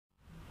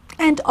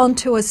And on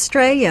to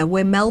Australia,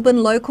 where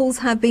Melbourne locals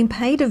have been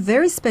paid a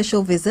very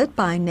special visit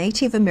by a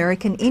Native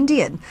American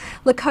Indian.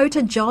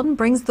 Lakota John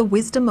brings the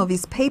wisdom of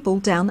his people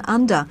down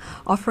under,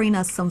 offering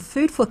us some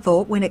food for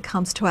thought when it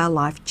comes to our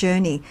life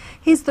journey.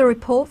 Here's the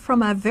report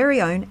from our very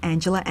own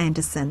Angela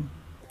Anderson.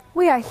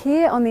 We are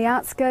here on the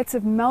outskirts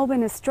of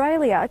Melbourne,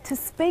 Australia, to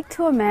speak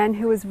to a man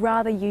who is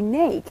rather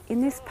unique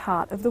in this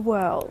part of the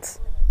world.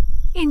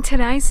 In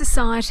today's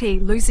society,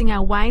 losing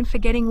our way and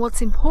forgetting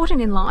what's important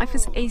in life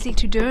is easy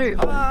to do.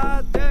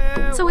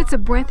 So it's a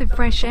breath of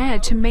fresh air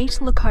to meet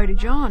Lakota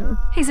John.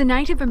 He's a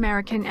Native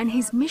American and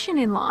his mission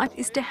in life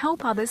is to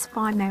help others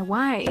find their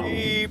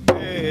way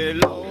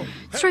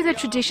through the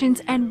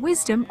traditions and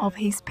wisdom of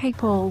his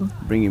people.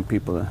 Bringing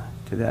people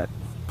to that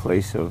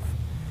place of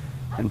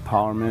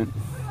empowerment,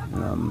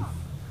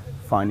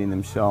 finding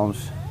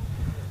themselves,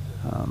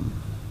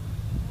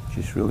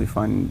 just really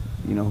finding,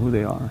 who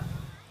they are.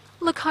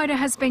 Lakota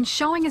has been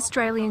showing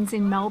Australians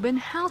in Melbourne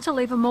how to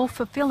live a more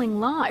fulfilling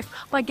life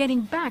by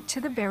getting back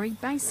to the very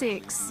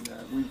basics.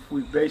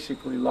 We've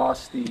basically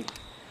lost the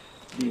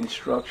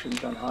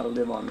instructions on how to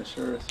live on this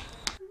earth.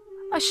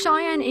 A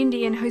Cheyenne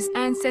Indian whose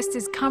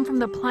ancestors come from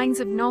the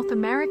plains of North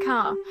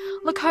America,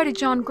 Lakota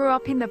John grew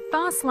up in the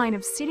fast lane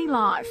of city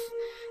life.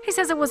 He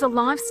says it was a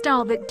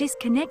lifestyle that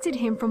disconnected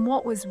him from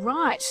what was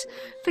right,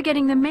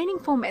 forgetting the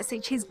meaningful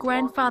message his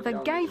grandfather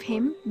gave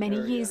him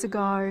many years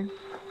ago.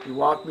 He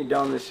walked me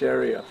down this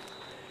area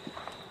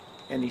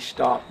and he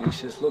stopped and he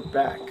says, "Look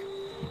back."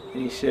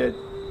 And he said,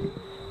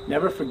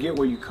 "Never forget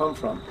where you come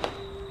from.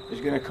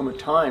 There's going to come a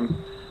time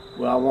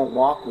where I won't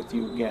walk with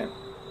you again.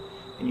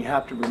 And you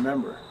have to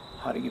remember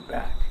how to get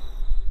back."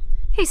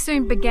 He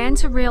soon began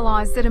to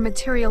realise that a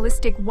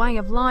materialistic way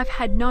of life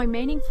had no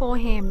meaning for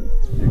him.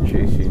 They're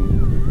chasing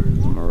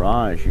a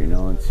mirage,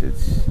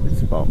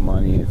 it's about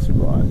money, it's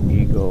about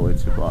ego,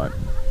 it's about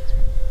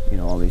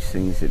all these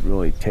things that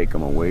really take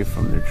them away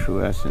from their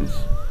true essence.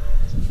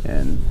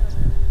 And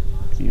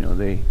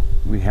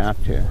we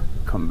have to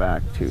come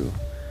back to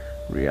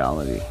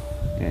reality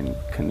and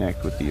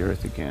connect with the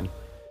earth again.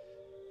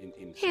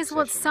 Here's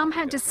what some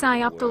had to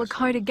say after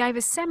Lakota gave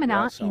a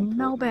seminar in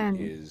Melbourne.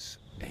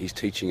 He's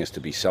teaching us to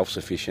be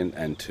self-sufficient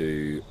and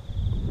to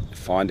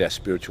find our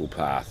spiritual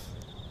path.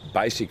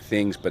 Basic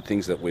things, but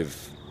things that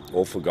we've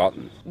all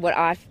forgotten. What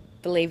I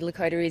believe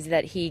Lakota is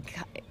that he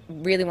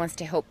really wants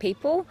to help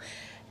people,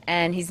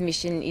 and his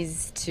mission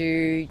is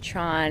to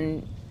try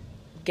and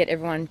get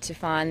everyone to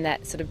find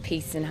that sort of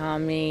peace and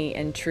harmony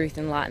and truth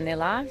and light in their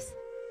lives.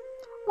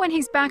 When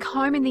he's back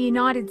home in the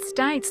United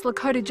States,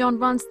 Lakota John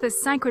runs the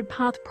Sacred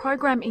Path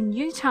program in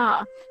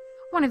Utah.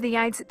 One of the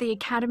aids at the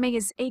academy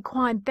is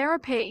equine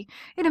therapy.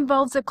 It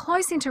involves a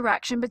close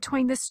interaction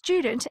between the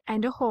student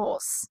and a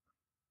horse.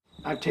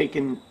 I've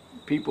taken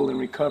people in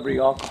recovery,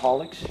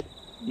 alcoholics,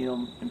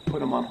 and put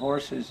them on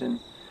horses,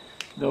 and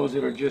those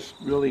that are just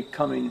really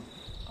coming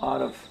out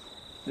of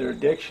their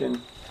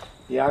addiction,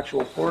 the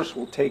actual horse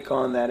will take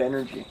on that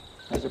energy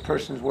as a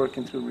person's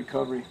working through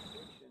recovery.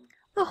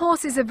 The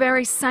horse is a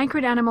very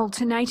sacred animal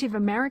to Native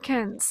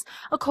Americans.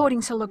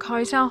 According to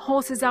Lakota,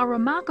 horses are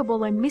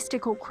remarkable and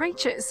mystical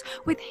creatures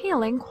with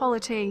healing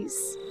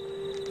qualities.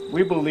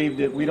 We believe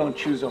that we don't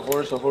choose a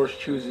horse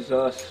chooses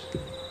us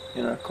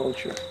in our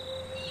culture.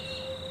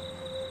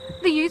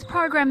 The youth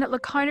program that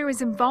Lakota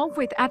is involved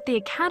with at the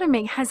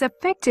academy has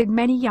affected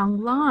many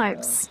young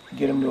lives.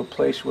 Get them to a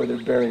place where they're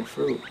bearing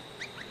fruit,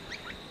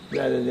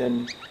 rather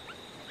than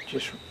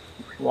just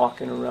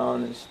walking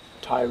around as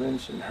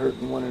tyrants and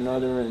hurting one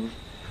another and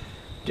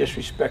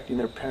disrespecting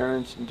their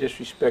parents and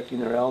disrespecting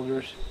their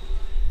elders.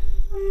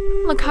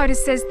 Lakota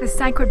says the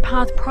Sacred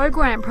Path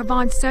program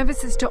provides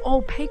services to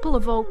all people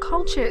of all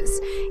cultures,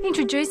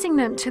 introducing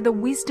them to the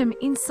wisdom,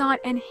 insight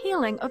and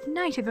healing of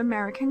Native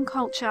American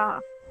culture.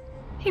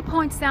 He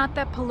points out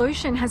that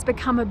pollution has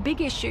become a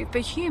big issue for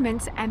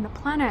humans and the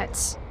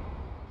planet.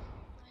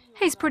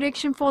 His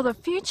prediction for the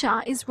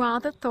future is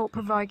rather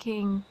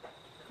thought-provoking.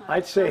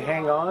 I'd say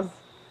hang on,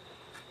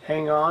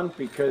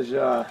 because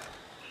I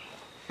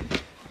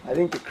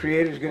think the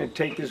Creator's going to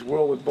take this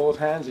world with both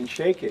hands and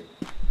shake it.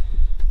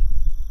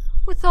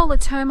 With all the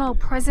turmoil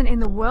present in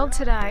the world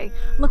today,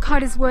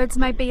 Lakota's words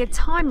may be a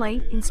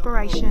timely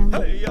inspiration.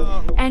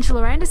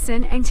 Angela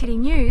Anderson, NTD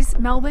News,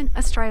 Melbourne,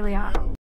 Australia.